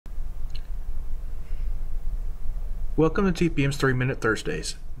Welcome to TPM's 3-Minute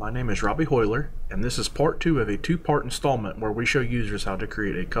Thursdays. My name is Robbie Hoyler, and this is part 2 of a 2-part installment where we show users how to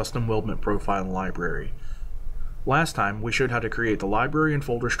create a custom Weldment profile and library. Last time, we showed how to create the library and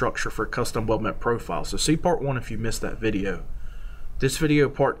folder structure for custom Weldment profiles, so see part 1 if you missed that video. This video,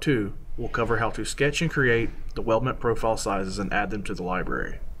 part 2, will cover how to sketch and create the Weldment profile sizes and add them to the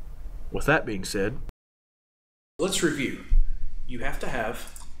library. With that being said, let's review. You have to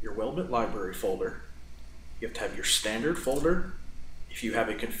have your Weldment library folder. You have to have your standard folder. If you have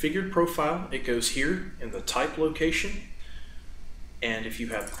a configured profile, it goes here in the type location. And if you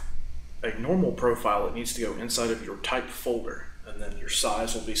have a normal profile, it needs to go inside of your type folder, and then your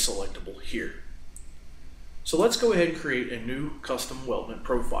size will be selectable here. So let's go ahead and create a new custom Weldment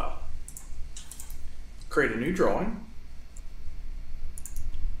profile. Create a new drawing.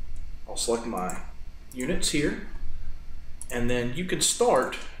 I'll select my units here. And then you can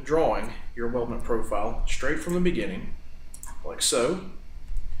start drawing your Weldment profile straight from the beginning, like so.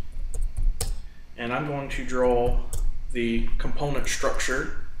 And I'm going to draw the component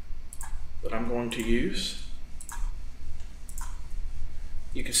structure that I'm going to use.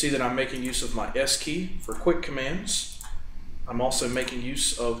 You can see that I'm making use of my S key for quick commands. I'm also making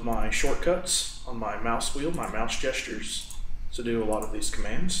use of my shortcuts on my mouse wheel, my mouse gestures, to do a lot of these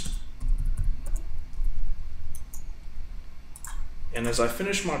commands. And as I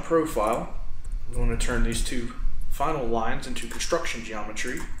finish my profile, I'm going to turn these two final lines into construction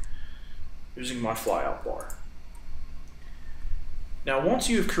geometry using my flyout bar. Now, once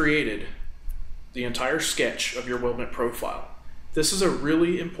you have created the entire sketch of your Weldment profile, this is a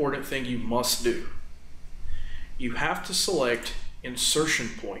really important thing you must do. You have to select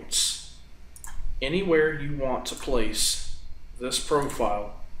insertion points anywhere you want to place this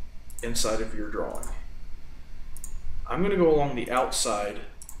profile inside of your drawing. I'm going to go along the outside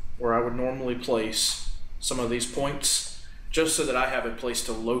where I would normally place some of these points, just so that I have a place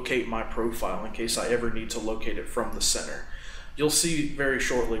to locate my profile in case I ever need to locate it from the center. You'll see very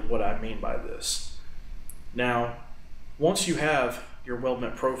shortly what I mean by this. Now, once you have your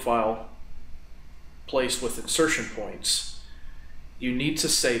Weldment profile placed with insertion points, you need to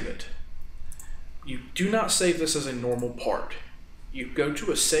save it. You do not save this as a normal part. You go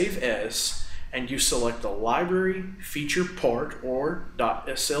to a Save As, and you select the library feature part, or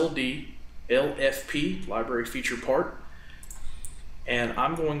 .sld LFP, library feature part, and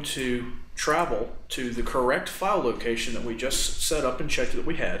I'm going to travel to the correct file location that we just set up and checked that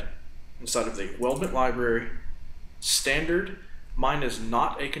we had inside of the Weldment library standard. Mine is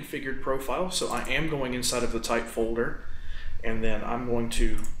not a configured profile, so I am going inside of the type folder, and then I'm going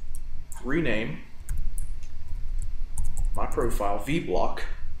to rename my profile VBlock,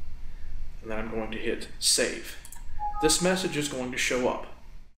 and then I'm going to hit save. This message is going to show up.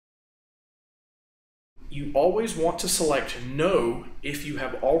 You always want to select no if you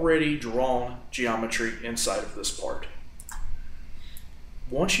have already drawn geometry inside of this part.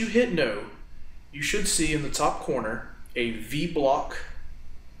 Once you hit no, you should see in the top corner a VBlock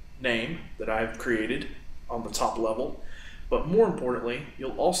name that I've created on the top level, but more importantly,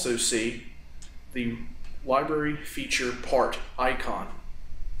 you'll also see the library feature part icon.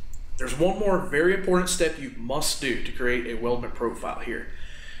 There's one more very important step you must do to create a Weldment profile here.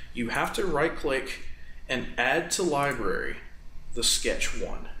 You have to right-click and add to library the sketch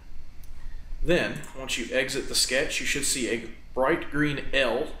 1. Then, once you exit the sketch, you should see a bright green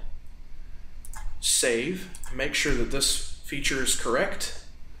L. Save, make sure that this feature is correct,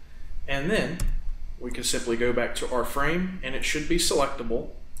 and then we can simply go back to our frame, and it should be selectable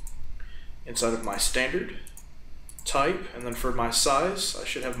inside of my standard type, and then for my size I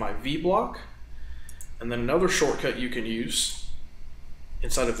should have my VBlock, and then another shortcut you can use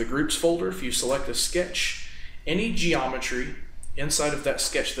inside of the groups folder. If you select a sketch, any geometry inside of that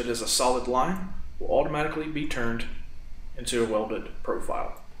sketch that is a solid line will automatically be turned into a welded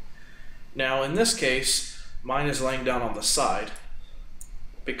profile. Now in this case, mine is laying down on the side.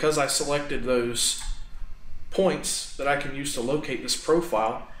 Because I selected those points that I can use to locate this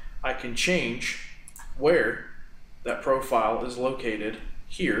profile, I can change where that profile is located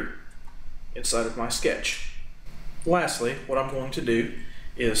here inside of my sketch. Lastly, what I'm going to do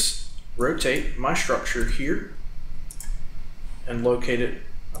is rotate my structure here and locate it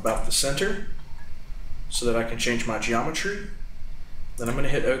about the center so that I can change my geometry. Then I'm going to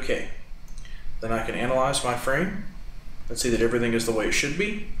hit OK. Then I can analyze my frame and see that everything is the way it should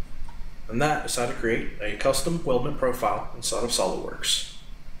be. And that is how to create a custom Weldment profile inside of SolidWorks.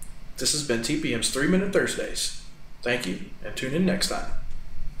 This has been TPM's 3-Minute Thursdays. Thank you, and tune in next time.